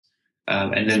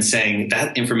and then saying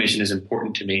that information is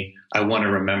important to me. I want to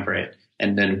remember it.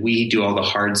 And then we do all the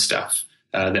hard stuff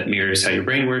that mirrors how your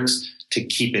brain works to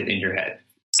keep it in your head.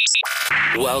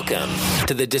 Welcome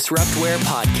to the Disruptware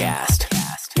Podcast.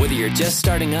 Whether you're just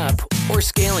starting up or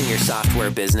scaling your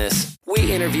software business,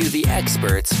 we interview the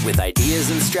experts with ideas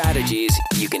and strategies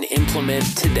you can implement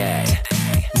today.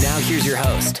 Now here's your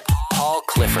host, Paul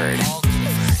Clifford.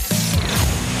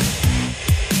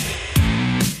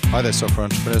 Hi there, software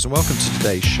entrepreneurs, and welcome to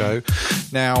today's show.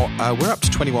 Now, we're up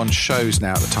to 21 shows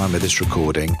now at the time of this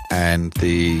recording, and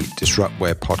the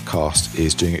Disruptware podcast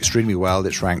is doing extremely well.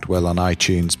 It's ranked well on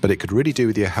iTunes, but it could really do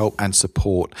with your help and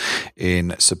support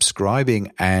in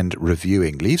subscribing and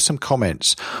reviewing. Leave some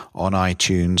comments on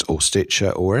iTunes or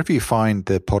Stitcher or wherever you find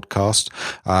the podcast.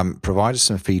 Provide us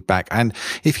some feedback. And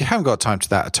if you haven't got time to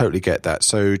that, I totally get that.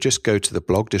 So just go to the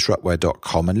blog,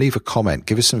 disruptware.com, and leave a comment.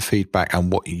 Give us some feedback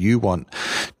on what you want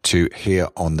to hear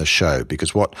on the show,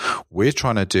 because what we're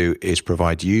trying to do is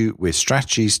provide you with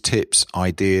strategies, tips,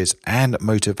 ideas, and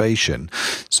motivation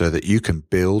so that you can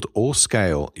build or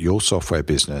scale your software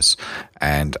business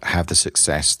and have the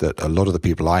success that a lot of the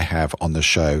people I have on the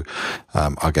show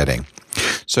are getting.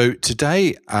 So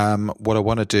today, what I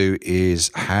want to do is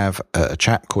have a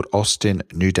chap called Austin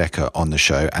NeuDecker on the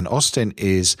show. And Austin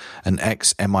is an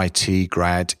ex-MIT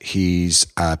grad. He's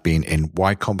been in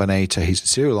Y Combinator. He's a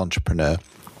serial entrepreneur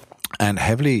and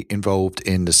heavily involved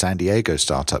in the San Diego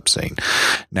startup scene.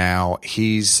 Now,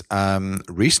 he's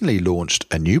recently launched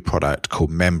a new product called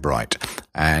Membright,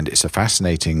 and it's a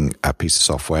fascinating piece of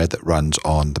software that runs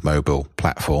on the mobile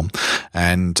platform.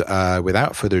 And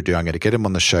without further ado, I'm going to get him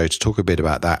on the show to talk a bit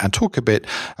about that and talk a bit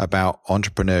about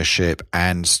entrepreneurship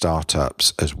and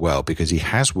startups as well, because he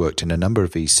has worked in a number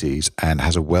of VCs and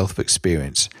has a wealth of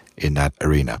experience in that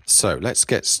arena. So let's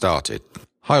get started.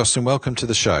 Hi, Austin. Welcome to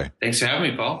the show. Thanks for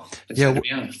having me, Paul. To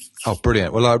be on. Oh,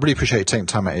 brilliant. Well, I really appreciate you taking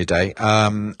time out of your day.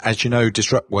 As you know,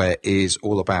 Disruptware is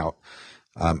all about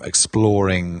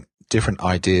exploring different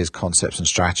ideas, concepts, and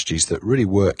strategies that really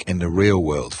work in the real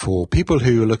world for people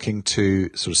who are looking to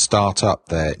sort of start up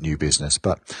their new business,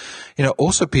 but, you know,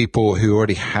 also people who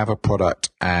already have a product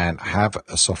and have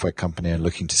a software company and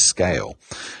looking to scale.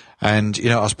 And, you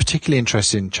know, I was particularly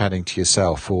interested in chatting to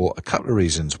yourself for a couple of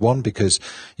reasons. One, because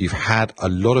you've had a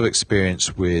lot of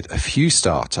experience with a few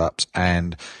startups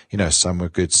and, you know, some were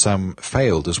good, some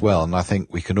failed as well. And I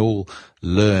think we can all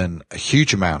learn a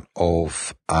huge amount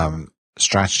of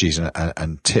strategies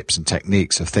and tips and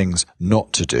techniques of things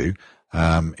not to do,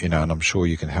 you know, and I'm sure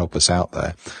you can help us out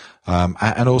there.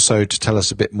 And also to tell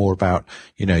us a bit more about,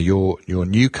 you know, your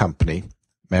new company,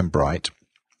 Membright,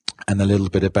 and a little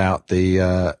bit about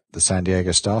the San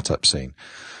Diego startup scene.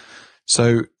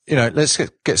 So, you know, let's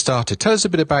get started. Tell us a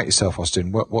bit about yourself,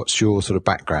 Austin. What's your sort of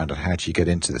background and how did you get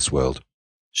into this world?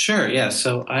 Sure. Yeah.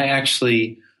 So I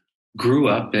actually grew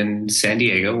up in San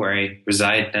Diego, where I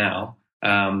reside now.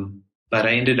 But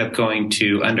I ended up going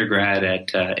to undergrad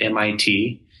at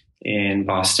MIT in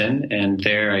Boston. And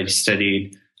there I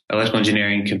studied electrical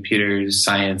engineering, computer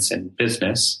science, and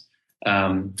business.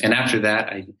 And after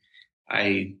that,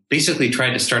 I basically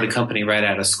tried to start a company right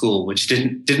out of school, which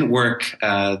didn't work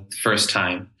the first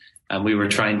time. We were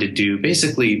trying to do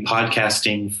basically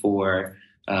podcasting for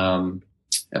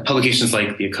publications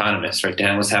like The Economist, right? They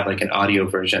always have like an audio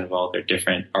version of all their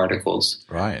different articles.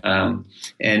 Right.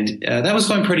 And that was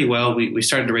going pretty well. We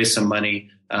started to raise some money,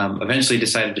 eventually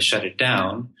decided to shut it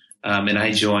down. And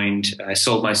I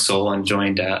sold my soul and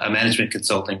joined a management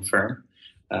consulting firm.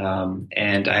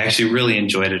 And I actually really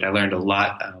enjoyed it. I learned a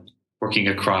lot, working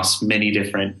across many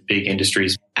different big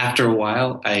industries. After a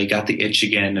while, I got the itch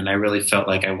again, and I really felt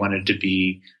like I wanted to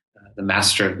be the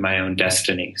master of my own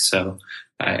destiny. So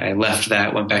I left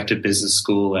that, went back to business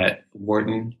school at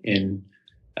Wharton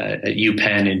at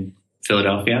UPenn in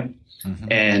Philadelphia.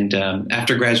 Mm-hmm. And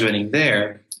after graduating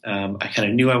there, I kind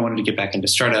of knew I wanted to get back into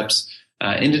startups.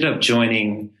 Ended up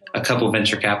joining a couple of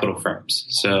venture capital firms.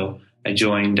 So I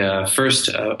joined first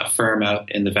a firm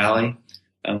out in the Valley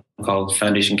called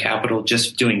Foundation Capital,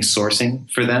 just doing sourcing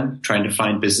for them, trying to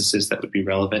find businesses that would be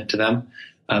relevant to them.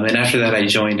 And after that, I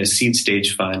joined a seed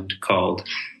stage fund called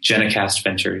Genicast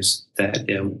Ventures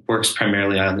that works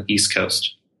primarily on the East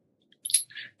Coast.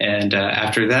 And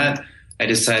after that, I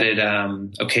decided,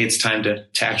 okay, it's time to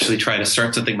actually try to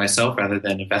start something myself rather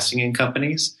than investing in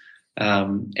companies,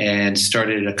 and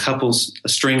started a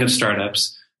string of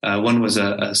startups. One was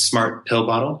a smart pill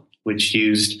bottle, which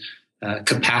used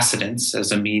capacitance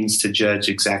as a means to judge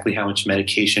exactly how much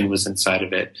medication was inside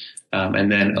of it,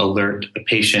 and then alert a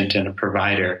patient and a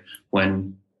provider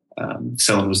when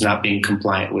someone was not being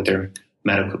compliant with their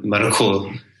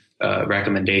medical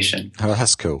recommendation. Oh,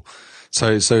 that's cool.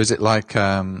 So is it like,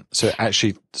 so it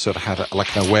actually sort of had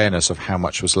like an awareness of how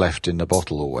much was left in the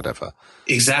bottle or whatever?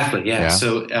 Exactly. Yeah.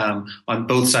 So, on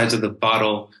both sides of the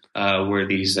bottle, were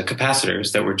these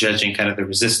capacitors that were judging kind of the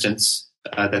resistance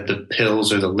that the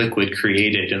pills or the liquid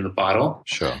created in the bottle.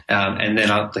 Sure. And then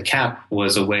the cap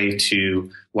was a way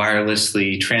to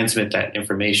wirelessly transmit that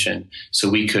information so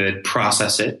we could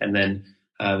process it and then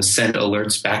send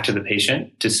alerts back to the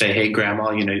patient to say, hey, grandma,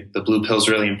 the blue pill's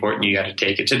really important. You got to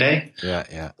take it today.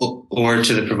 Yeah. Or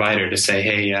to the provider to say,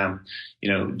 hey,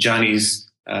 Johnny's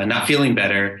not feeling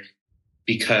better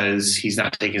because he's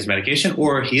not taking his medication,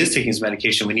 or he is taking his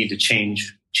medication. We need to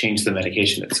change the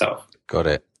medication itself. Got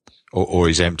it. Or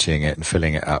he's emptying it and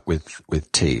filling it up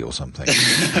with tea or something.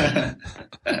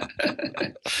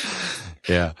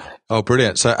 Yeah. Oh,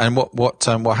 brilliant. So, and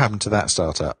what happened to that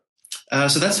startup?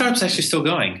 So that startup's actually still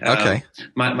going. Okay.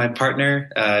 My partner,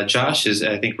 Josh, is,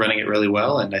 I think, running it really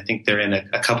well. And I think they're in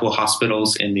a couple of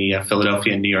hospitals in the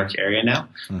Philadelphia and New York area now.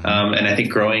 Mm-hmm. And I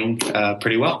think growing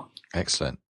pretty well.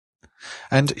 Excellent.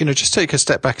 And, just take a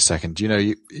step back a second.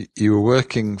 You were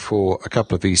working for a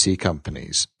couple of VC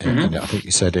companies. Mm-hmm. And I think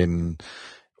you said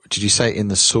did you say in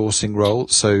the sourcing role?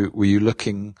 So were you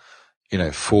looking,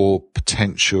 for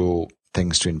potential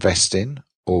things to invest in,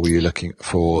 or were you looking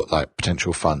for like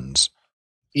potential funds?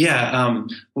 Yeah.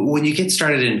 When you get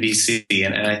started in VC,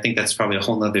 and I think that's probably a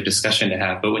whole nother discussion to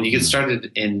have, but when you get started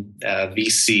in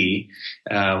VC,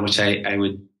 which I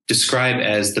would describe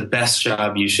as the best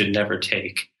job you should never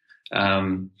take,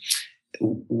 I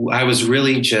was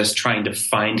really just trying to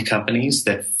find companies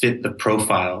that fit the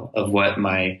profile of what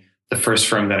the first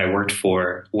firm that I worked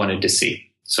for wanted to see.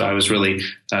 So I was really,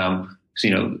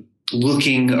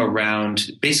 looking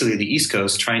around basically the East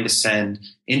Coast, trying to send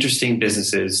interesting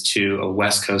businesses to a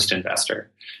West Coast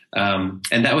investor. And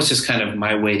that was just kind of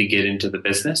my way to get into the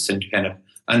business and kind of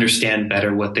understand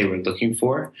better what they were looking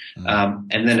for.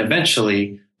 And then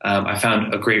eventually, I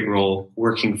found a great role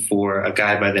working for a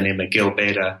guy by the name of Gil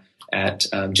Beta at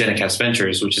NeuDecker's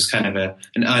Ventures, which is kind of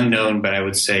an unknown, but I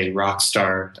would say rock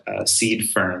star seed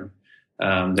firm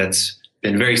that's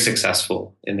been very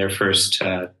successful in their first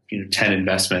 10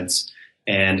 investments.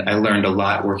 And I learned a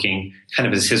lot working kind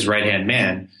of as his right-hand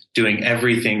man, doing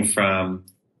everything from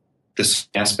this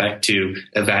aspect to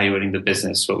evaluating the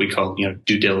business, what we call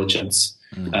due diligence,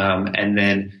 and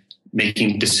then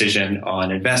making decision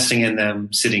on investing in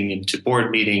them, sitting into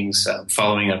board meetings,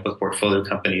 following up with portfolio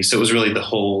companies. So it was really the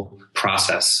whole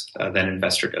process that an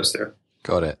investor goes through.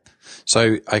 Got it.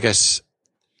 So I guess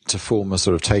to form a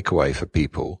sort of takeaway for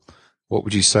people, what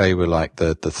would you say were like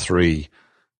the three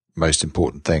most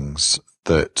important things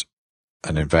that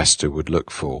an investor would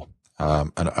look for?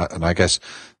 And I guess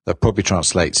that probably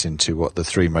translates into what the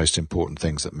three most important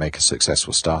things that make a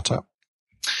successful startup.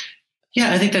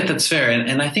 Yeah, I think that's fair.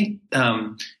 And I think,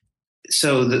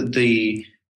 so the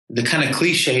kind of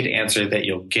cliched answer that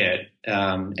you'll get,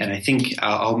 and I think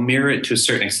I'll mirror it to a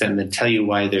certain extent and then tell you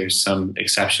why there's some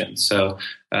exceptions. So,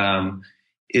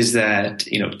 is that,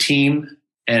 team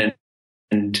and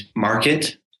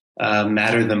market,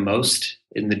 matter the most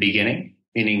in the beginning?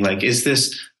 Meaning, like, is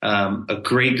this, a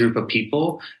great group of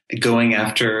people going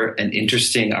after an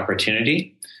interesting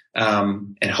opportunity?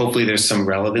 And hopefully there's some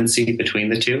relevancy between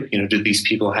the two. Do these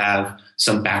people have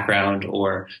some background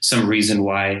or some reason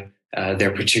why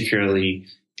they're particularly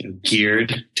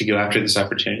geared to go after this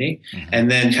opportunity? Mm-hmm.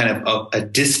 And then kind of a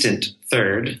distant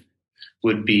third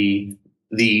would be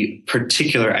the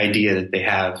particular idea that they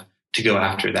have to go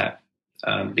after that.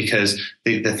 Because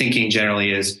the thinking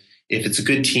generally is if it's a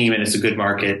good team and it's a good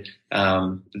market,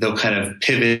 they'll kind of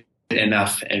pivot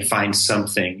enough and find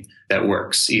something that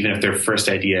works, even if their first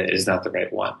idea is not the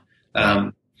right one.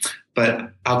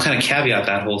 But I'll kind of caveat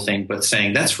that whole thing, but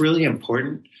saying that's really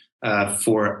important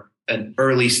for an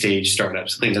early stage startup,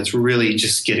 something that's really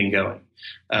just getting going.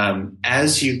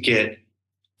 As you get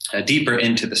deeper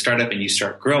into the startup and you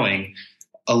start growing,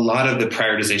 a lot of the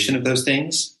prioritization of those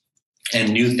things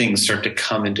and new things start to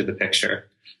come into the picture.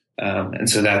 And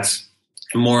so that's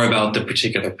more about the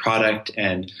particular product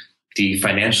and the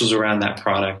financials around that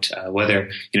product,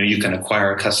 whether, you can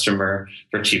acquire a customer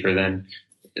for cheaper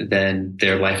than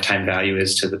their lifetime value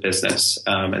is to the business.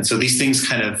 And so these things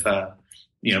kind of,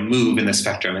 move in the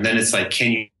spectrum. And then it's like,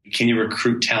 can you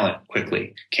recruit talent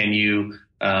quickly? Can you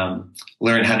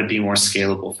learn how to be more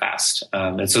scalable fast?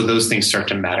 And so those things start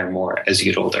to matter more as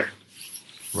you get older.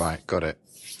 Right. Got it.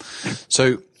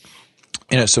 So,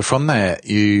 so from there,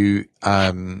 you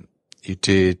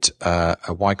did a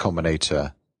Y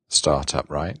Combinator startup,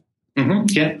 right? Mm-hmm.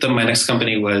 Yeah. My next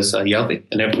company was Yelp,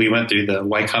 and we went through the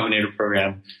Y Combinator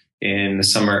program in the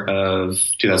summer of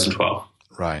 2012.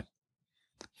 Right.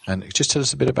 And just tell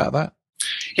us a bit about that.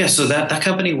 Yeah, so that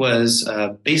company was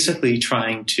basically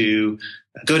trying to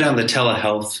go down the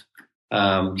telehealth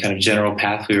kind of general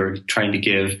path. We were trying to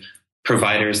give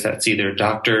providers, that's either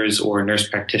doctors or nurse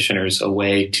practitioners, a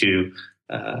way to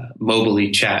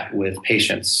mobily chat with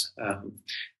patients.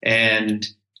 And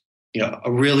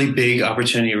a really big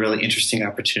opportunity, a really interesting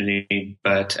opportunity.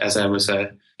 But as I was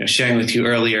sharing with you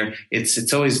earlier,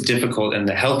 it's always difficult in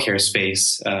the healthcare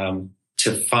space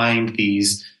to find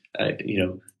these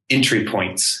entry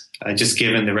points, just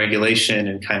given the regulation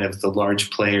and kind of the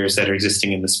large players that are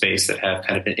existing in the space that have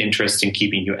kind of an interest in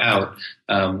keeping you out.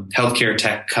 Healthcare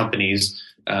tech companies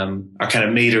are kind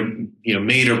of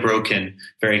made or broken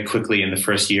very quickly in the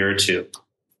first year or two.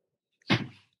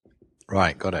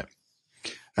 Right, got it.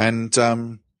 And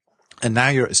now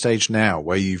you're at a stage now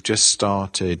where you've just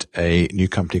started a new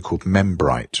company called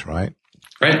Membright, right?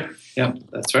 Right. Yeah,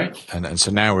 that's right. And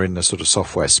so now we're in the sort of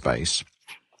software space.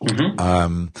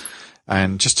 Mm-hmm.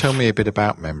 And just tell me a bit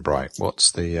about Membright.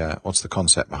 What's the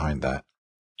concept behind that?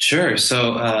 Sure.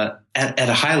 So at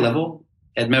a high level,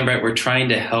 at Membright, we're trying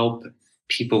to help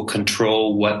people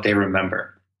control what they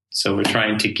remember. So we're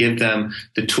trying to give them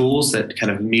the tools that kind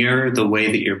of mirror the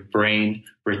way that your brain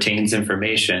retains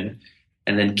information,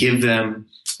 and then give them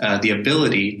the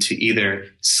ability to either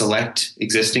select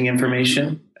existing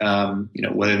information,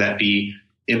 whether that be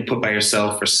input by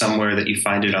yourself or somewhere that you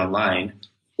find it online,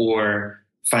 or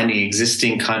finding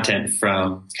existing content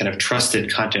from kind of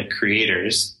trusted content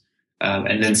creators,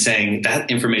 and then saying that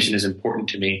information is important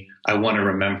to me. I want to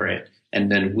remember it.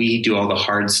 And then we do all the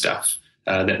hard stuff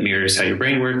that mirrors how your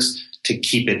brain works to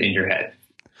keep it in your head.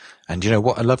 And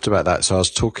what I loved about that, so I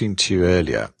was talking to you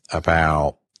earlier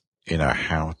about,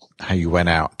 how you went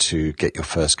out to get your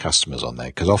first customers on there.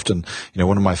 Because often,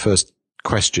 one of my first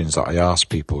questions that I ask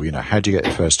people, how do you get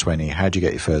your first 20? How do you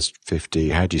get your first 50?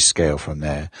 How do you scale from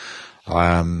there?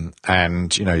 And,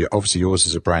 obviously yours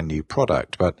is a brand new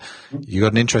product, but you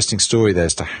got an interesting story there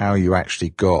as to how you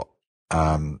actually got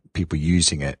people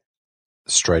using it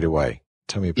straight away.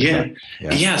 Tell me a bit about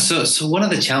that. Yeah. So one of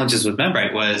the challenges with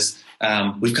Membright was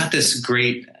we've got this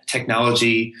great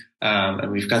technology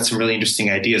and we've got some really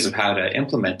interesting ideas of how to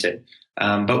implement it.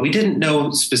 But we didn't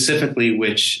know specifically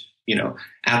which,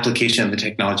 application of the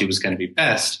technology was going to be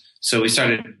best. So we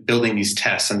started building these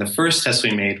tests. And the first test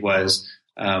we made was,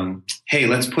 hey,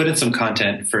 let's put in some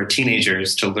content for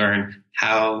teenagers to learn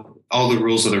how all the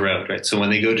rules of the road, right? So when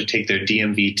they go to take their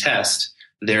DMV test,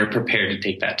 they're prepared to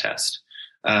take that test.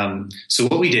 So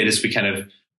what we did is we kind of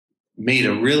made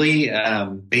a really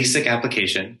basic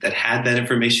application that had that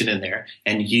information in there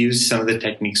and used some of the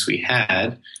techniques we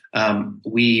had.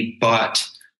 We bought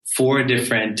 4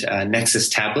 different Nexus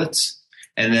tablets.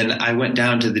 And then I went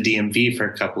down to the DMV for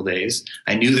a couple days.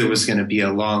 I knew there was going to be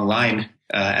a long line,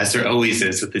 as there always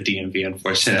is at the DMV,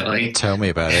 unfortunately. Tell me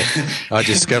about it. I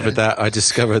discovered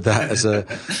that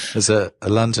as a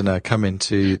Londoner coming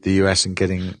to the US and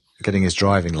getting his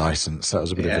driving license. That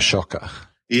was a bit of a shocker.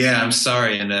 Yeah, I'm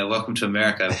sorry, and welcome to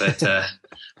America.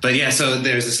 But yeah, so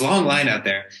there's this long line out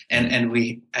there, and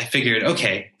I figured,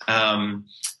 okay,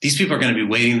 these people are going to be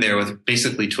waiting there with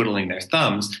basically twiddling their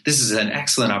thumbs. This is an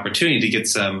excellent opportunity to get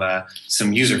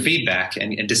some user feedback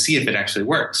and to see if it actually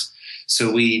works.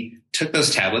 So we took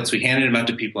those tablets, we handed them out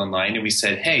to people in line, and we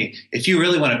said, hey, if you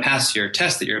really want to pass your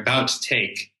test that you're about to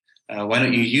take, why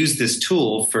don't you use this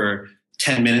tool for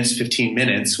 10 minutes, 15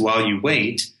 minutes while you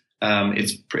wait.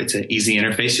 It's an easy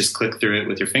interface. Just click through it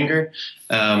with your finger.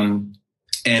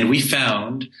 And we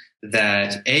found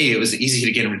that A, it was easy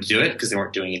to get them to do it because they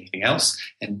weren't doing anything else.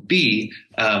 And B,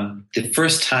 the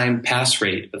first time pass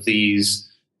rate of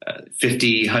these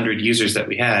 50, 100 users that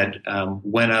we had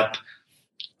went up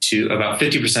to about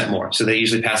 50% more. So they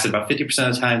usually pass it about 50%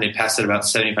 of the time. They passed it about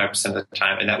 75% of the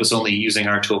time. And that was only using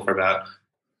our tool for about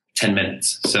 10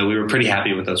 minutes. So we were pretty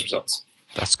happy with those results.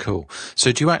 That's cool.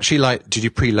 So do you actually did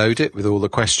you preload it with all the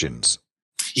questions?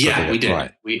 Yeah, we did.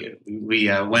 Right. We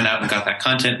went out and got that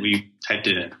content. We typed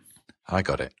it in. I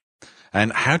got it.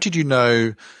 And how did you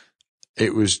know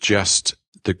it was just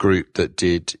the group that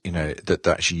did, that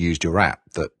actually used your app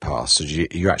that passed? So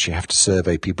you actually have to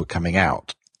survey people coming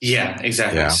out? Yeah,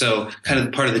 exactly. Yeah. So kind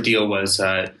of part of the deal was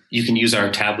you can use our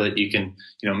tablet, you can,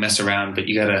 mess around, but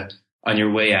you got to, on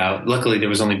your way out, luckily there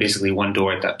was only basically one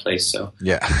door at that place. So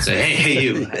yeah, say, hey,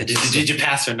 you, did you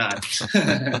pass or not?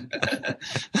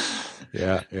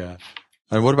 Yeah.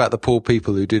 And what about the poor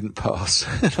people who didn't pass?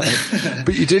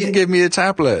 But you didn't give me a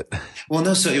tablet. Well,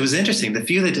 no. So it was interesting. The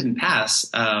few that didn't pass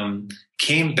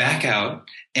came back out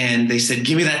And they said,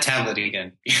 give me that tablet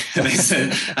again. And they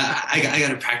said, I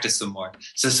got to practice some more.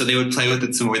 So they would play with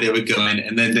it some more. They would go in,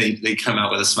 and then they come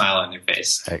out with a smile on their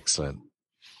face. Excellent.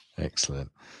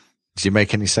 Did you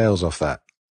make any sales off that?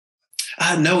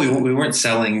 No, we weren't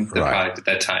selling the product at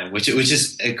that time, which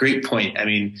is a great point. I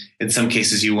mean, in some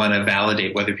cases, you want to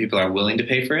validate whether people are willing to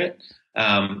pay for it.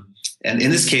 And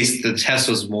in this case, the test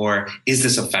was more, is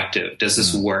this effective? Does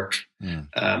this work?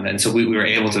 And so we were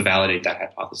able to validate that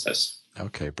hypothesis.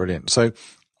 Okay, brilliant. So,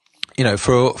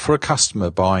 for a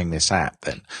customer buying this app,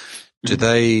 then, do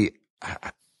they,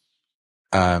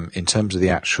 in terms of the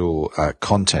actual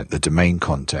content, the domain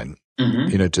content,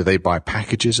 do they buy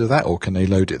packages of that, or can they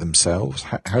load it themselves?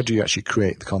 How do you actually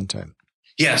create the content?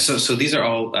 Yeah, so these are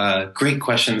all great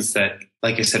questions that,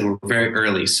 like I said, we're very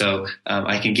early. So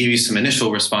I can give you some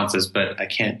initial responses, but I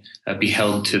can't be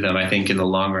held to them, I think, in the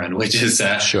long run, which is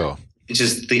sure. It's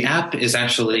just the app is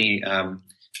actually,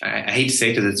 I hate to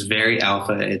say it because it's very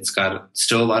alpha. It's got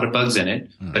still a lot of bugs in it,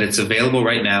 but it's available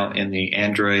right now in the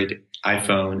Android,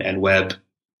 iPhone, and web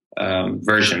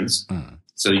versions.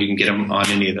 So you can get them on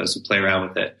any of those and play around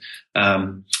with it.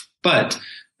 But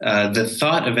the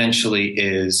thought eventually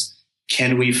is,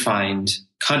 can we find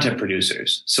content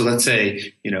producers? So let's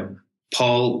say,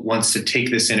 Paul wants to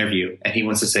take this interview and he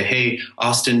wants to say, hey,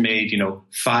 Austin made,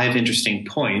 5 interesting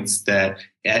points that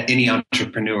any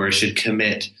entrepreneur should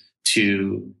commit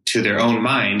to their own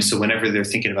mind. So whenever they're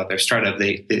thinking about their startup,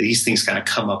 these things kind of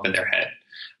come up in their head.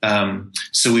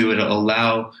 So we would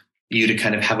allow you to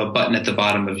kind of have a button at the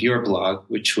bottom of your blog,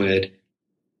 which would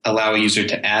allow a user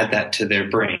to add that to their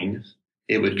brain.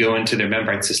 It would go into their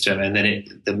Membright system, and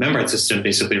then the Membright system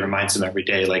basically reminds them every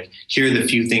day, like, here are the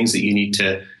few things that you need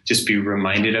to just be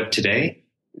reminded of today,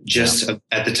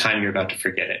 at the time you're about to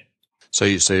forget it. So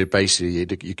basically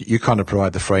you kind of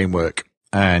provide the framework,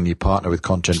 and you partner with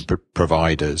content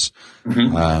providers,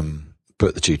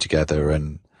 put the two together,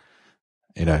 and,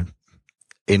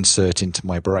 insert into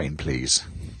my brain, please.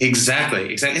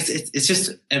 Exactly. It's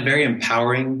just a very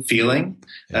empowering feeling,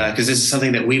 because this is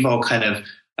something that we've all kind of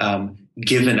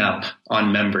given up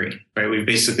on memory, right? We've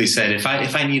basically said, if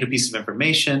I need a piece of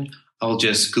information, I'll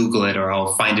just Google it, or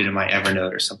I'll find it in my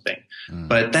Evernote or something.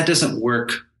 But that doesn't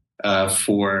work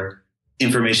for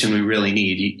information we really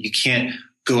need. You can't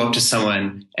go up to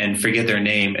someone and forget their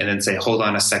name and then say, hold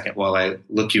on a second while I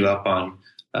look you up on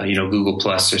Google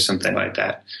Plus or something like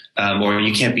that. Or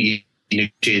you can't be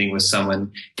negotiating with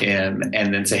someone and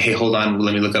then say, hey, hold on,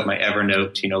 let me look up my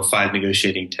Evernote, 5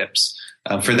 negotiating tips.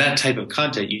 For that type of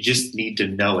content, you just need to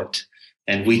know it.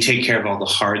 And we take care of all the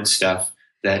hard stuff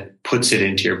that puts it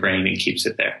into your brain and keeps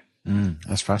it there.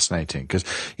 That's fascinating, because,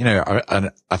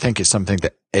 I think it's something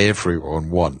that everyone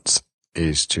wants,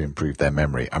 is to improve their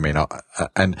memory. I mean,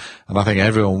 and I think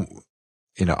everyone,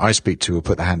 I speak to will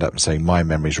put their hand up and say, my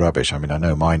memory's rubbish. I mean, I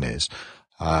know mine is.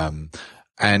 And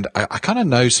I kind of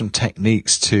know some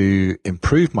techniques to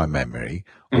improve my memory,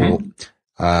 or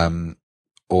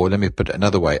let me put it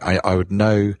another way. I would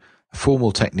know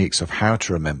formal techniques of how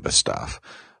to remember stuff,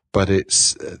 but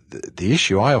it's the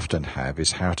issue I often have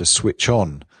is how to switch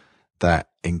on that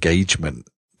engagement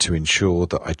to ensure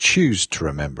that I choose to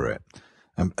remember it.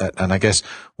 And I guess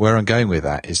where I'm going with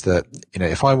that is that,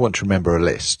 if I want to remember a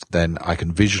list, then I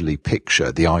can visually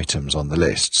picture the items on the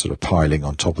list sort of piling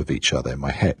on top of each other in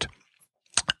my head.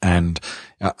 And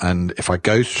if I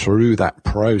go through that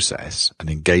process and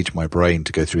engage my brain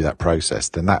to go through that process,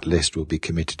 then that list will be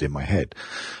committed in my head.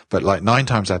 But like 9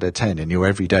 times out of 10 in your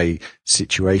everyday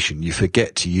situation, you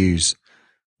forget to use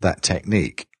that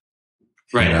technique.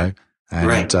 Right.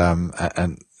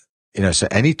 So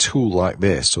any tool like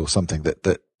this, or something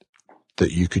that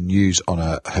you can use on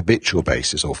a habitual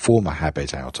basis or form a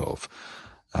habit out of,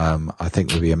 I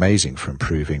think would be amazing for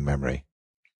improving memory.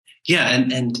 Yeah.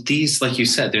 And these, like you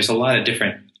said, there's a lot of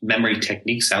different memory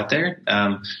techniques out there.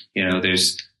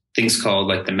 There's things called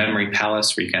like the memory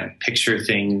palace, where you kind of picture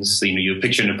things. You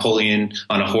picture Napoleon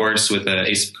on a horse with an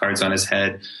ace of cards on his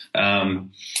head.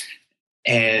 And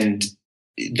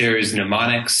there is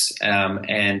mnemonics,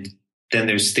 and then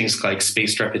there's things like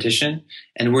spaced repetition.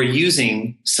 And we're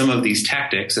using some of these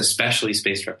tactics, especially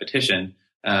spaced repetition,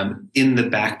 in the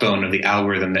backbone of the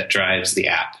algorithm that drives the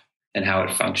app and how it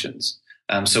functions.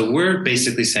 So we're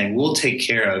basically saying we'll take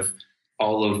care of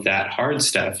all of that hard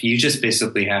stuff. You just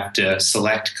basically have to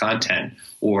select content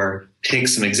or pick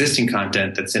some existing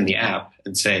content that's in the app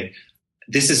and say,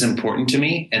 this is important to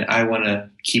me and I want to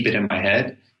keep it in my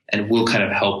head, and we'll kind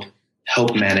of help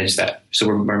manage that. So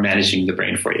we're managing the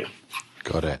brain for you.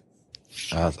 Got it.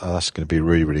 That's going to be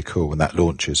really, really cool when that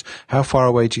launches. How far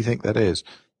away do you think that is?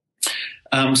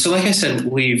 So like I said,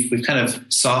 we've kind of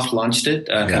soft launched it,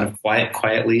 kind of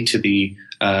quietly to the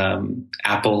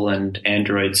Apple and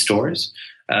Android stores.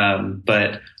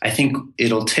 But I think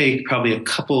it'll take probably a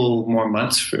couple more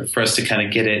months for us to kind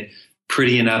of get it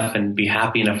pretty enough and be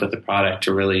happy enough with the product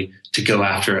to go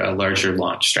after a larger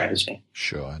launch strategy.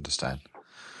 Sure, I understand.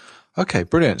 Okay,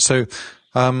 brilliant. So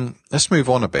let's move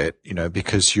on a bit,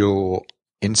 because you're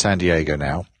in San Diego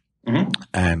now,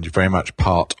 and you're very much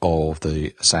part of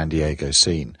the San Diego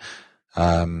scene.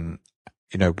 What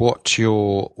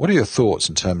are your thoughts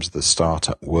in terms of the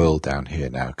startup world down here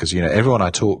now? Because, everyone I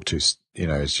talk to, is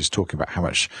just talking about how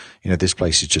much, this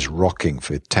place is just rocking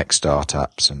for tech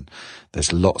startups, and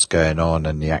there's lots going on,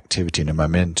 and the activity and the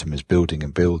momentum is building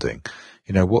and building.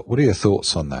 What are your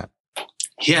thoughts on that?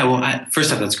 Yeah, well,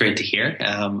 first off, that's great to hear.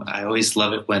 I always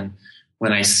love it when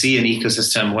I see an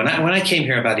ecosystem. When I came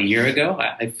here about a year ago,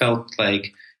 I felt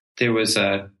like there was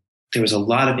a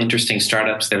lot of interesting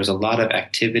startups. There was a lot of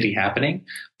activity happening,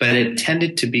 but it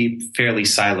tended to be fairly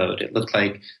siloed. It looked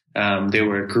like there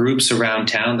were groups around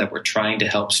town that were trying to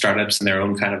help startups in their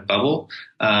own kind of bubble.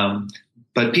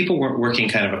 But people weren't working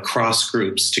kind of across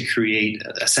groups to create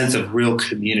a sense of real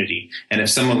community. And if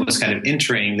someone was kind of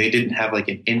entering, they didn't have like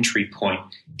an entry point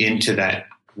into that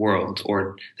world,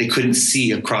 or they couldn't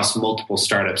see across multiple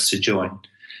startups to join.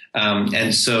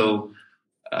 And so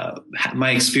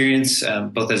my experience,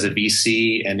 both as a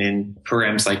VC and in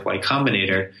programs like Y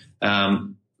Combinator,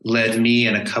 led me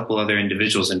and a couple other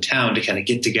individuals in town to kind of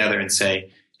get together and say,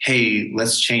 hey,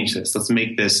 let's change this. Let's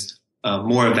make this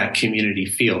more of that community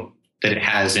feel that it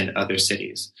has in other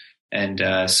cities.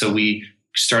 And so we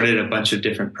started a bunch of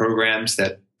different programs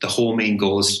that the whole main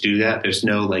goal is to do that. There's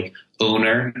no like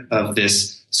owner of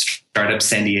this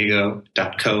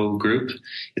startupsandiego.co group.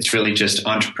 It's really just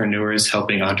entrepreneurs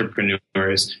helping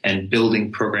entrepreneurs and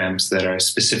building programs that are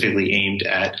specifically aimed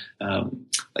at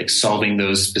like solving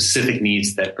those specific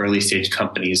needs that early stage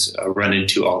companies run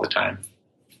into all the time.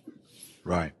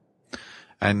 Right.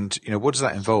 And, what does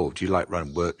that involve? Do you like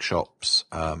run workshops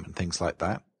and things like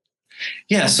that?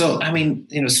 Yeah. So,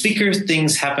 speaker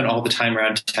things happen all the time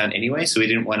around town anyway. So we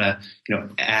didn't want to,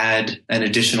 add an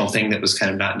additional thing that was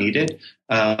kind of not needed.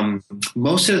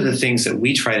 Most of the things that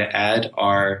we try to add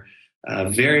are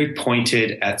very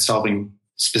pointed at solving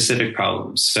specific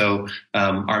problems. So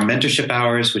our mentorship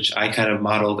hours, which I kind of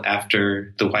modeled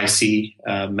after the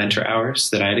YC mentor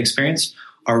hours that I had experienced,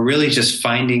 are really just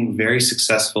finding very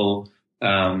successful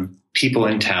people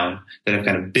in town that have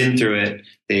kind of been through it.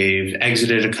 They've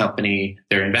exited a company,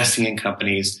 they're investing in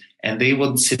companies, and they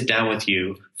will sit down with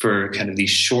you for kind of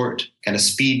these short kind of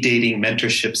speed dating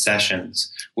mentorship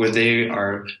sessions where they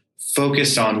are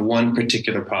focused on one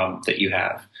particular problem that you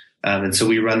have. And so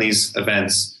we run these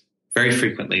events very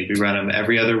frequently. We run them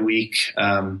every other week.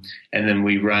 And then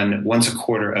we run once a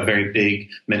quarter a very big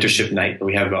mentorship night where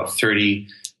we have about 30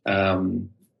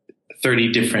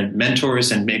 different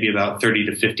mentors and maybe about 30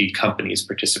 to 50 companies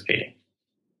participating.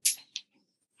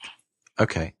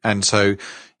 Okay. And so,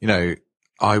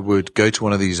 I would go to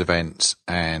one of these events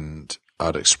and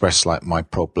I'd express like my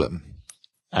problem,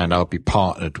 and I'll be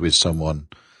partnered with someone,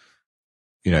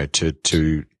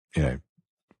 to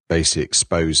basically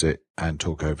expose it and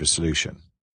talk over a solution.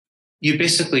 You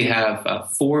basically have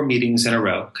 4 meetings in a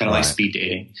row, kind of like speed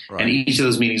dating. Right. And each of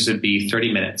those meetings would be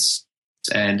 30 minutes.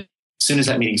 And as soon as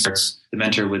that meeting starts, the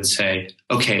mentor would say,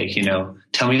 okay,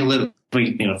 tell me a little,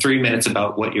 3 minutes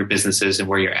about what your business is and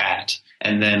where you're at.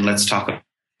 And then let's talk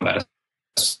about a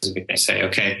specific thing. Say,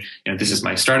 okay, this is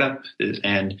my startup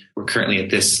and we're currently at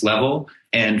this level.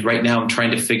 And right now I'm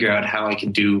trying to figure out how I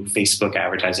can do Facebook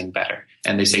advertising better.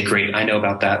 And they say, great, I know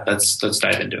about that. Let's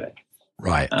dive into it.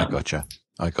 Right. I gotcha.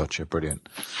 Brilliant.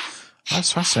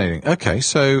 That's fascinating. Okay.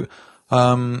 So,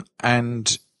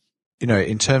 and,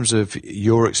 in terms of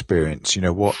your experience,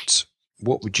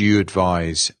 what would you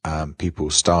advise, people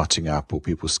starting up or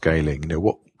people scaling?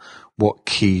 What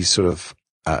key sort of,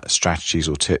 strategies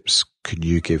or tips can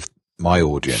you give my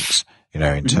audience,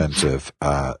 in terms of,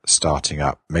 starting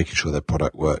up, making sure their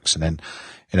product works, and then,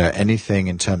 anything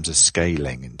in terms of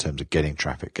scaling, in terms of getting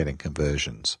traffic, getting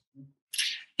conversions?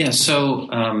 Yeah. So,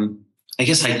 I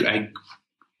guess I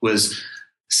was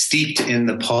steeped in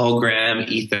the Paul Graham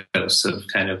ethos of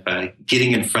kind of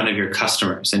getting in front of your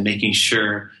customers and making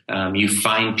sure you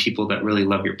find people that really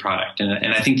love your product.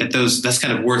 And I think that that's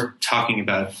kind of worth talking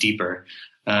about deeper,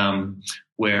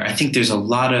 where I think there's a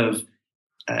lot of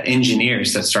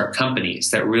engineers that start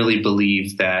companies that really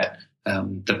believe that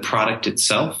the product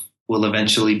itself will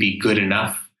eventually be good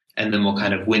enough and then we'll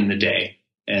kind of win the day.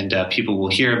 And people will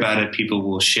hear about it, people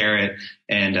will share it,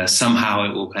 and somehow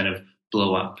it will kind of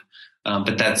blow up.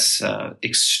 But that's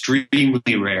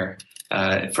extremely rare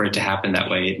for it to happen that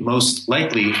way. It most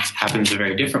likely happens a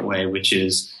very different way, which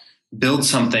is build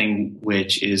something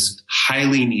which is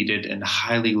highly needed and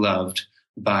highly loved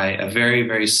by a very,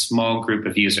 very small group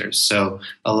of users. So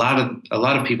a lot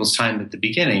of people's time at the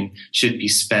beginning should be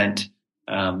spent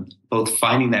both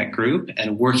finding that group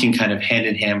and working kind of hand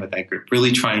in hand with that group,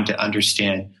 really trying to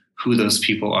understand who those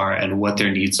people are and what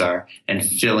their needs are and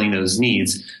filling those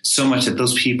needs so much that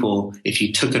those people, if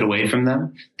you took it away from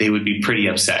them, they would be pretty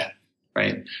upset,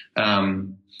 right?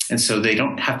 And so they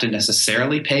don't have to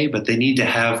necessarily pay, but they need to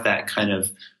have that kind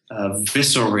of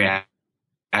visceral reaction.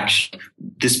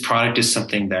 This product is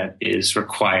something that is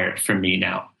required from me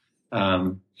now.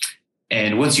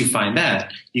 And once you find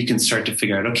that, you can start to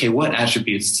figure out, okay, what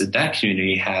attributes did that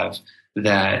community have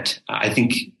that I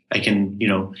think I can,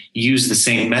 use the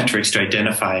same metrics to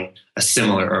identify a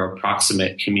similar or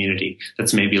approximate community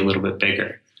that's maybe a little bit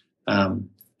bigger. And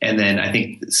then I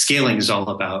think scaling is all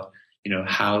about,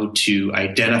 how to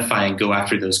identify and go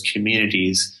after those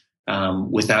communities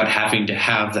without having to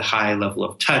have the high level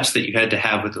of touch that you had to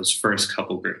have with those first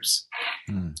couple groups.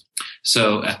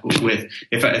 So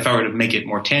if I were to make it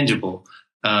more tangible,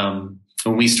 when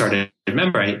we started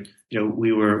Membright,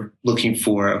 we were looking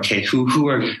for, okay,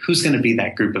 who's going to be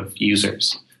that group of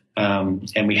users?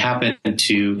 And we happened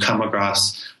to come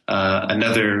across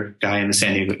another guy in the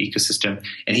San Diego ecosystem,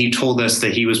 and he told us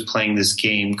that he was playing this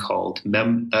game called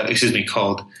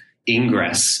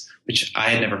Ingress, which I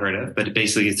had never heard of, but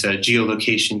basically it's a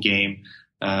geolocation game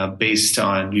based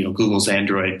on Google's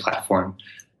Android platform.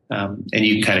 And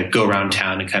you can kind of go around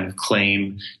town and kind of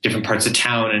claim different parts of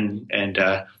town and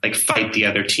like fight the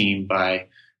other team by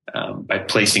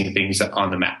placing things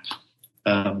on the map.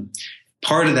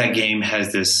 Part of that game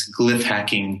has this glyph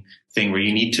hacking thing where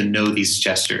you need to know these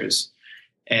gestures.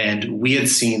 And we had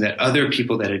seen that other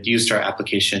people that had used our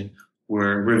application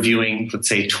were reviewing, let's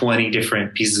say, 20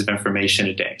 different pieces of information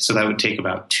a day. So that would take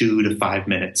about 2 to 5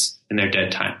 minutes in their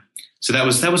dead time. So that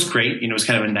was great. It was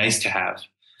kind of a nice to have.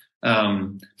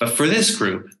 But for this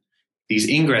group, these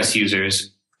Ingress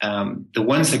users, the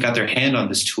ones that got their hand on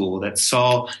this tool that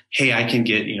saw, hey, I can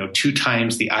get 2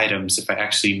 times the items if I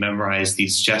actually memorize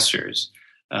these gestures.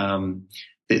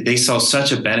 They saw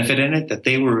such a benefit in it that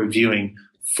they were reviewing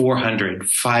 400,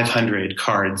 500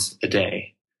 cards a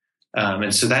day.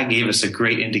 And so that gave us a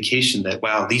great indication that,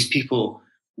 wow, these people,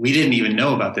 we didn't even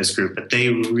know about this group, but they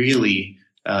really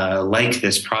like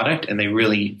this product and they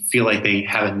really feel like they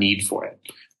have a need for it.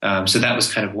 So that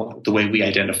was kind of the way we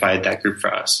identified that group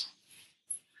for us.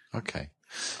 Okay.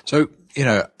 So,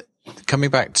 coming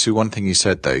back to one thing you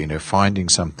said though, finding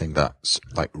something that's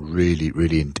like really,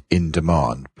 really in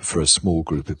demand for a small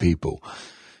group of people.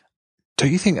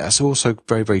 Don't you think that's also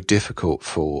very, very difficult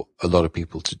for a lot of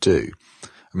people to do?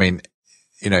 I mean,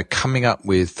 coming up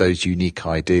with those unique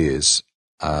ideas,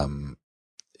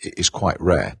 is quite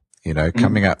rare.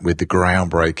 Coming up with the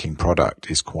groundbreaking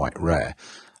product is quite rare.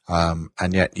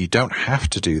 And yet you don't have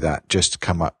to do that just to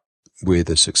come up with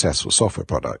a successful software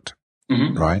product.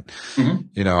 Right?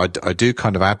 I do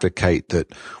kind of advocate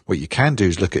that what you can do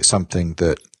is look at something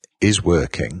that is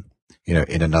working,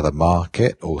 in another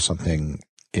market or something,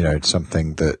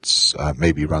 something that's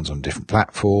maybe runs on a different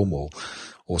platform or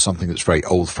something that's very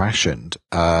old fashioned,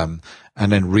 and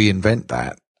then reinvent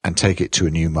that and take it to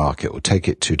a new market or take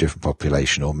it to a different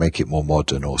population or make it more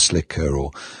modern or slicker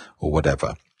or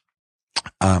whatever.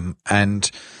 By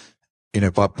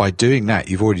doing that,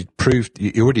 you've already proved,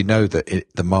 you already know that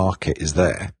the market is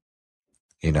there,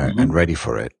 and ready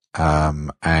for it. By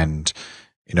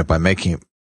making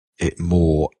it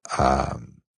more,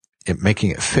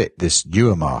 making it fit this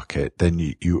newer market, then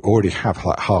you already have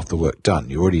like half the work done.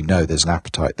 You already know there's an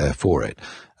appetite there for it.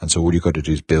 And so all you've got to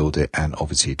do is build it and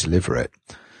obviously deliver it.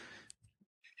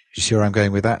 You see where I'm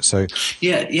going with that? So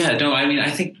yeah. No, I mean, I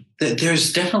think that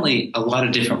there's definitely a lot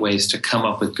of different ways to come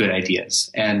up with good ideas.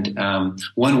 And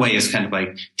one way is kind of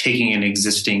like taking an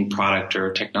existing product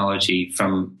or technology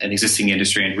from an existing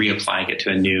industry and reapplying it to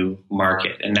a new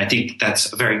market. And I think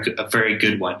that's a very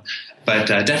good one, but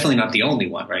definitely not the only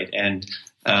one, right? And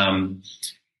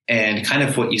kind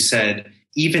of what you said,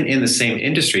 even in the same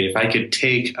industry, if I could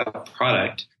take a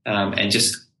product and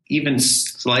just even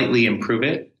slightly improve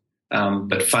it,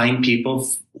 but find people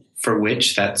for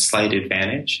which that slight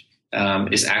advantage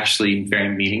is actually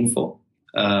very meaningful,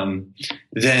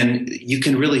 then you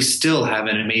can really still have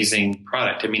an amazing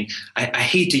product. I mean, I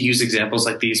hate to use examples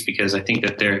like these because I think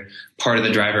that they're part of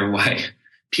the driver why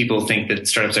people think that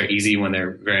startups are easy when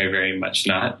they're very, very much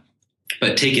not.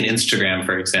 But take an Instagram,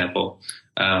 for example.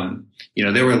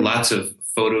 There were lots of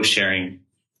photo sharing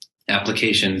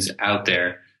applications out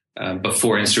there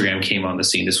before Instagram came on the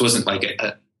scene. This wasn't like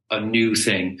a new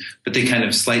thing, but they kind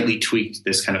of slightly tweaked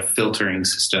this kind of filtering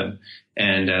system,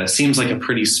 and seems like a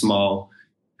pretty small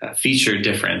feature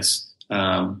difference.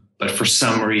 But for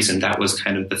some reason, that was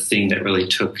kind of the thing that really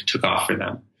took off for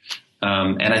them.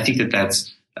 And I think that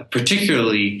that's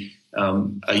particularly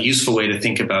a useful way to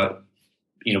think about,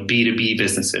 B2B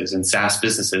businesses and SaaS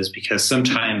businesses, because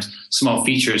sometimes small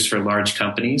features for large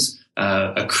companies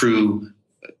accrue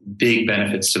big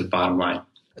benefits to the bottom line.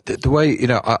 The way,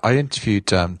 I interviewed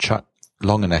Chuck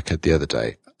Longenecker the other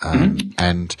day,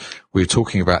 and we were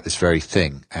talking about this very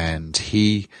thing, and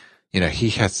he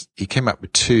came up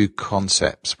with two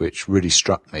concepts which really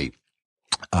struck me.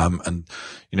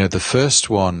 The first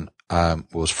one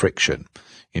was friction.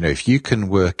 If you can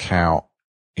work out,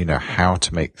 how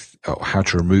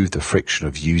to remove the friction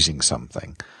of using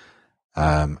something,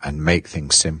 and make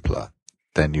things simpler,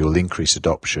 then you'll increase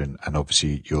adoption, and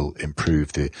obviously you'll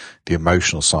improve the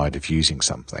emotional side of using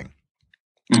something.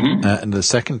 And the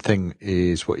second thing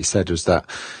is what he said was that,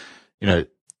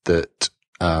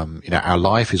 our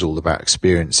life is all about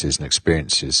experiences, and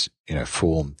experiences,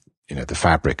 form, the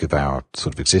fabric of our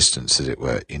sort of existence, as it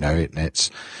were, and it's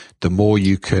the more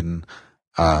you can,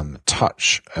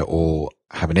 touch or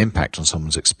have an impact on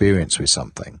someone's experience with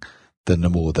something, then the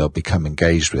more they'll become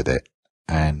engaged with it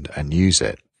and use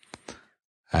it.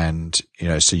 And,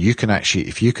 so you can actually,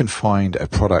 if you can find a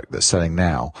product that's selling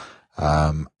now,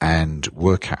 and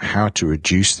work out how to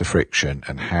reduce the friction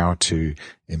and how to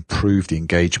improve the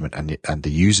engagement and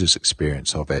the user's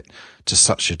experience of it to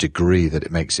such a degree that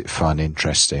it makes it fun,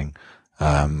 interesting,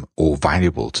 or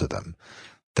valuable to them,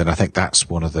 then I think that's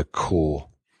one of the core,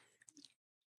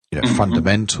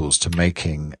 fundamentals to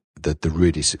making the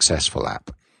really successful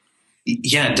app.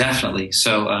 Yeah, definitely.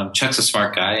 So Chuck's a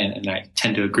smart guy, and I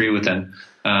tend to agree with him,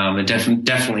 and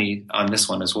definitely on this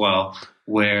one as well,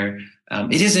 where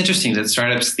it is interesting that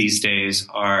startups these days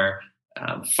are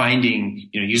finding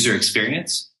user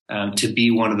experience to be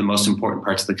one of the most important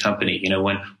parts of the company.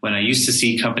 When I used to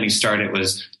see companies start, it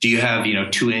was, do you have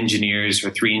 2 engineers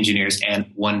or 3 engineers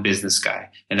and 1 business guy?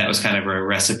 And that was kind of a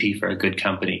recipe for a good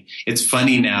company. It's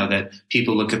funny now that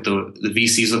people look at the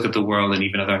VCs look at the world, and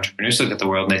even other entrepreneurs look at the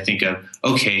world, and they think of,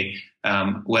 okay,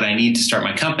 what I need to start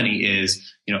my company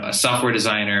is a software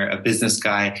designer, a business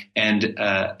guy, and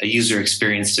a user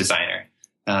experience designer.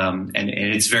 And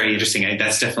it's very interesting.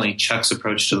 That's definitely Chuck's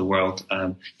approach to the world,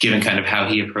 given kind of how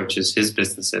he approaches his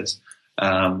businesses.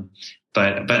 But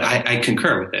I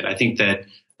concur with it. I think that,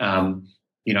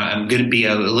 I'm going to be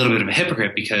a little bit of a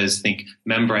hypocrite, because I think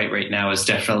Membright right now is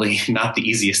definitely not the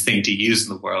easiest thing to use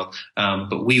in the world.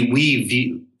 But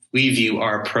we view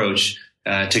our approach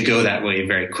to go that way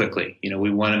very quickly.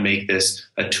 We want to make this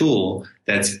a tool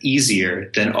that's easier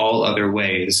than all other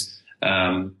ways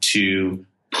to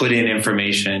put in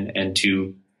information and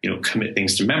to commit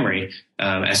things to memory,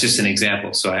 as just an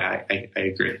example. So I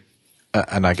agree.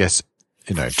 And I guess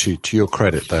to your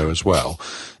credit though as well,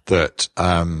 that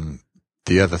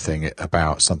the other thing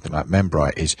about something like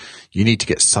Membright is you need to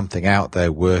get something out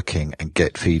there working and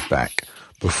get feedback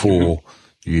before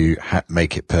you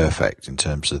make it perfect in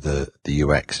terms of the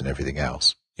UX and everything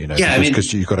else.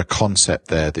 Because you've got a concept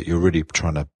there that you're really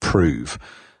trying to prove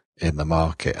in the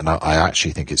market. And I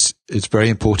actually think it's very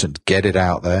important to get it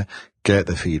out there, get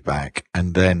the feedback,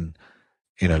 and then,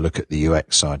 look at the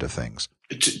UX side of things.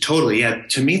 Totally. Yeah.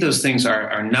 To me, those things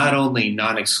are not only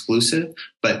non-exclusive,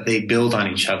 but they build on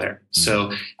each other.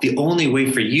 So the only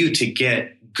way for you to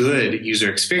get good user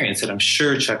experience, and I'm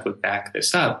sure Chuck would back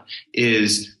this up,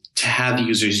 is to have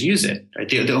users use it. Right?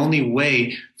 The only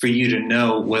way for you to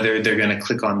know whether they're going to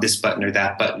click on this button or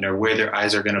that button, or where their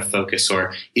eyes are going to focus,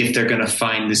 or if they're going to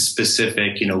find this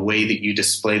specific, way that you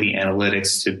display the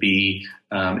analytics to be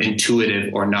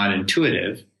intuitive or not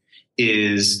intuitive,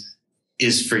 is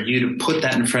for you to put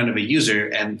that in front of a user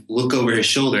and look over his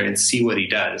shoulder and see what he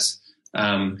does.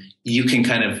 You can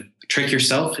kind of trick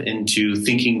yourself into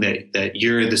thinking that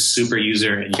you're the super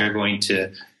user and you're going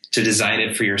to design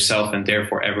it for yourself, and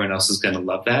therefore everyone else is going to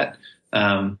love that.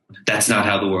 That's not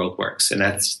how the world works. And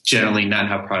that's generally not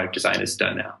how product design is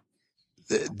done now.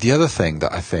 The other thing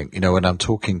that I think, when I'm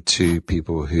talking to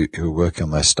people who are working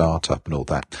on their startup and all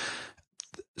that,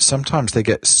 sometimes they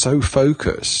get so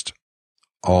focused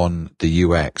on the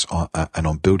UX and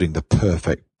on building the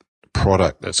perfect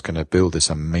product that's going to build this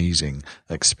amazing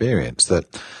experience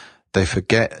that they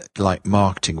forget, like,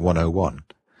 marketing 101.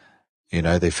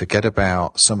 They forget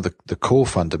about some of the core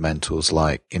fundamentals,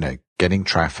 like, getting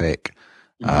traffic,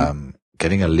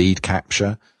 getting a lead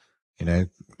capture,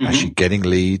 actually getting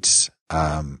leads,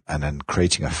 and then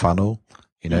creating a funnel,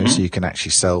 so you can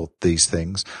actually sell these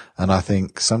things. And I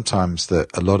think sometimes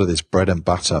that a lot of this bread and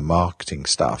butter marketing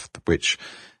stuff, which,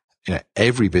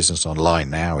 every business online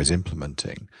now is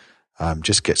implementing,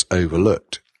 just gets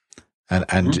overlooked.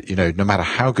 And no matter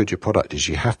how good your product is,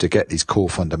 you have to get these core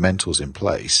fundamentals in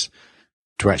place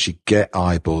to actually get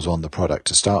eyeballs on the product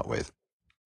to start with.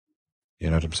 You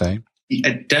know what I'm saying?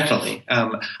 Yeah, definitely.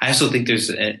 I also think there's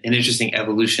an interesting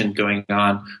evolution going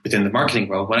on within the marketing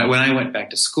world. When I went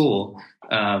back to school,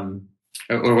 or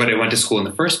when I went to school in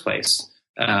the first place,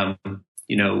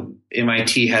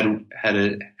 MIT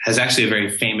has actually a very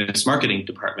famous marketing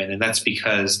department, and that's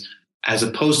because, as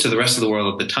opposed to the rest of the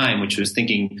world at the time, which was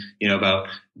thinking, about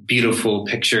beautiful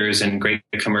pictures and great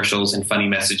commercials and funny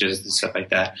messages and stuff like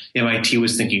that, MIT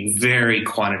was thinking very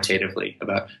quantitatively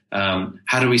about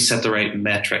how do we set the right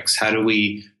metrics? How do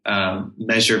we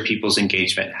measure people's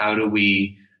engagement? How do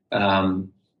we,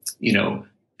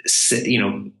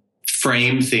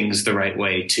 frame things the right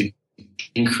way to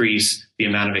increase the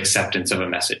amount of acceptance of a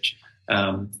message?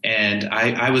 And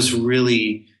I was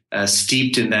really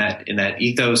steeped in that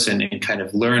ethos and kind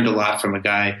of learned a lot from a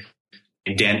guy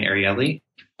named Dan Ariely.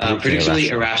 Particularly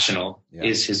Irrational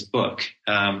is his book.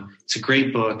 It's a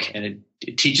great book, and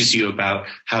it teaches you about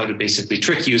how to basically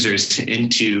trick users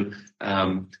into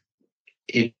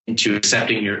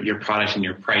accepting your product and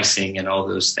your pricing and all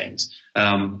those things.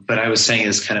 But I was saying,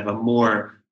 as kind of a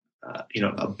more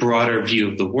a broader view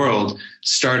of the world,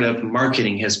 startup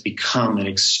marketing has become an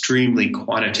extremely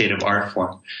quantitative art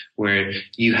form where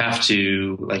you have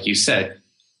to, like you said,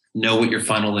 know what your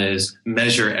funnel is,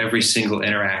 measure every single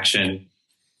interaction.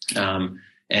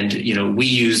 And we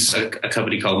use a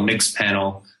company called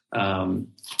Mixpanel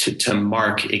to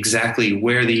mark exactly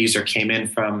where the user came in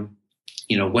from,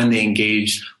 when they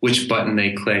engaged, which button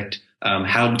they clicked,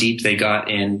 how deep they got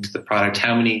into the product,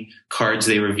 how many cards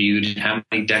they reviewed, how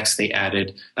many decks they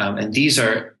added. And these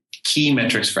are key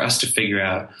metrics for us to figure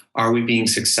out, are we being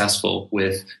successful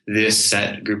with this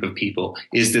set group of people?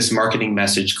 Is this marketing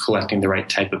message collecting the right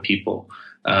type of people?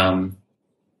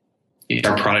 Is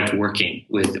our product working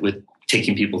with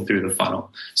taking people through the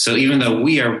funnel? So even though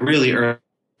we are really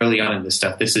early on in this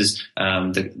stuff, this is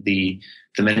the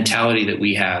mentality that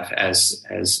we have as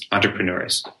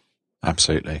entrepreneurs.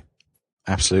 Absolutely.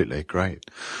 Great.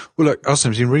 Well, look,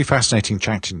 Austin, it's been really fascinating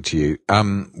chatting to you.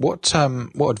 What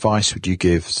advice would you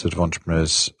give sort of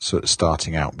entrepreneurs sort of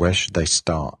starting out? Where should they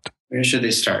start?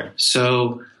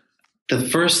 So the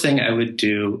first thing I would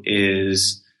do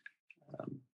is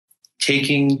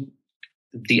taking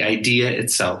the idea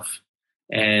itself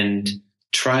and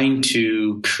trying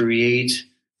to create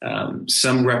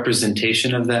some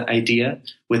representation of that idea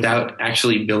without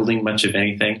actually building much of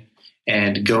anything,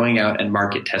 and going out and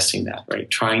market testing that, right?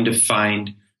 Trying to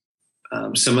find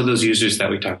some of those users that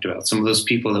we talked about, some of those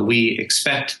people that we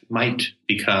expect might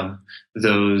become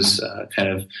those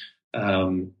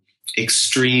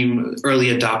extreme early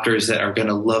adopters that are going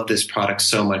to love this product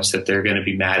so much that they're going to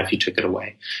be mad if you took it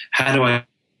away. How do I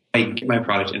get my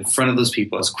product in front of those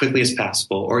people as quickly as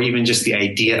possible, or even just the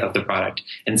idea of the product,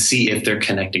 and see if they're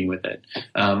connecting with it?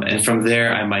 And from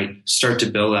there, I might start to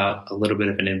build out a little bit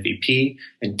of an MVP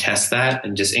and test that,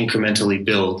 and just incrementally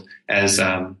build as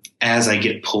I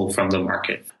get pull from the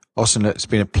market. Austin, it's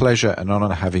been a pleasure and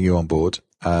honor having you on board.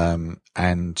 And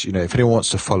if anyone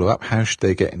wants to follow up, how should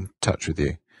they get in touch with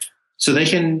you? So they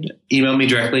can email me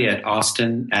directly at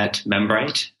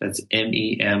austin@membright. That's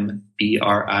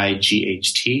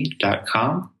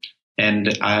membright.com.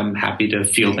 And I'm happy to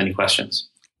field any questions.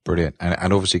 Brilliant.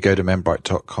 And obviously go to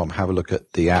membright.com, have a look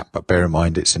at the app, but bear in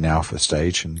mind it's in the alpha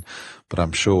stage. But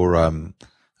I'm sure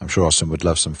Austin would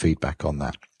love some feedback on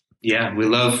that. Yeah, we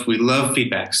love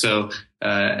feedback. So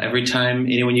every time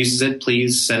anyone uses it,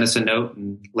 please send us a note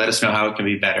and let us know how it can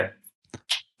be better.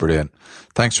 Brilliant.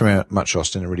 Thanks very much,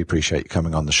 Austin. I really appreciate you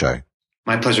coming on the show.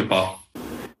 My pleasure, Paul.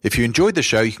 If you enjoyed the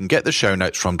show, you can get the show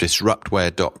notes from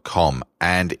disruptware.com.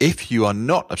 And if you are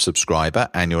not a subscriber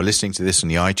and you're listening to this on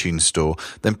the iTunes store,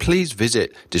 then please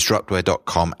visit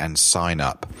disruptware.com and sign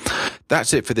up.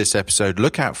 That's it for this episode.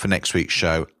 Look out for next week's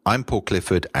show. I'm Paul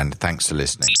Clifford, and thanks for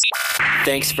listening.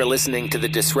 Thanks for listening to the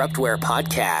Disruptware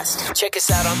podcast. Check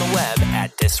us out on the web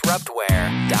at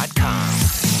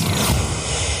disruptware.com.